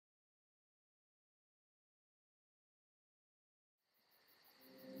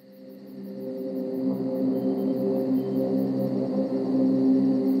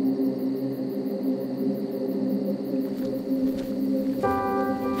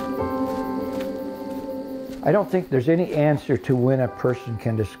I don't think there's any answer to when a person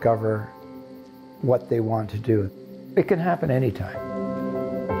can discover what they want to do. It can happen anytime.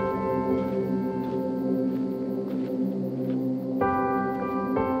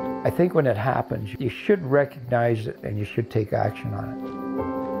 I think when it happens, you should recognize it and you should take action on it.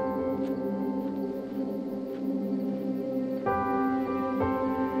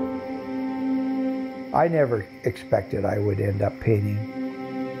 I never expected I would end up painting.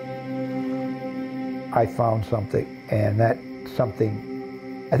 I found something, and that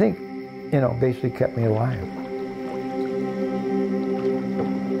something, I think, basically kept me alive.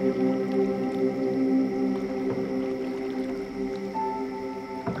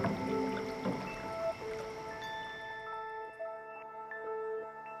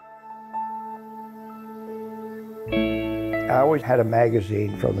 I always had a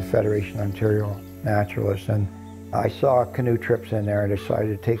magazine from the Federation of Ontario Naturalists, and I saw canoe trips in there and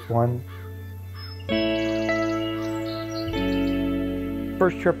decided to take one.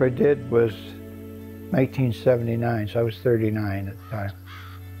 First trip I did was 1979, so I was 39 at the time.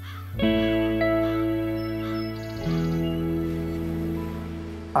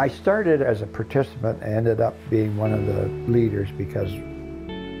 I started as a participant and ended up being one of the leaders because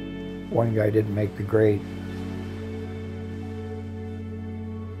one guy didn't make the grade.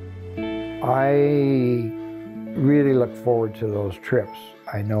 I really look forward to those trips.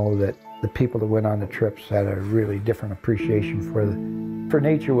 I know that the people that went on the trips had a really different appreciation for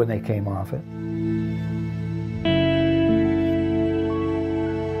nature when they came off it.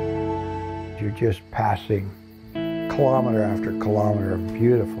 You're just passing kilometer after kilometer of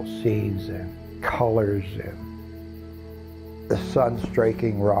beautiful scenes and colors and the sun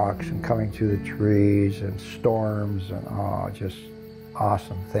striking rocks and coming through the trees and storms and just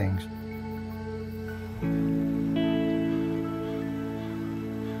awesome things.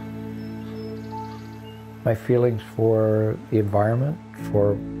 My feelings for the environment,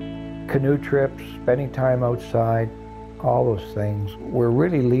 for canoe trips, spending time outside, all those things were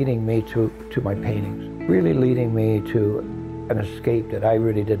really leading me to my paintings, really leading me to an escape that I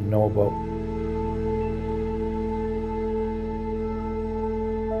really didn't know about.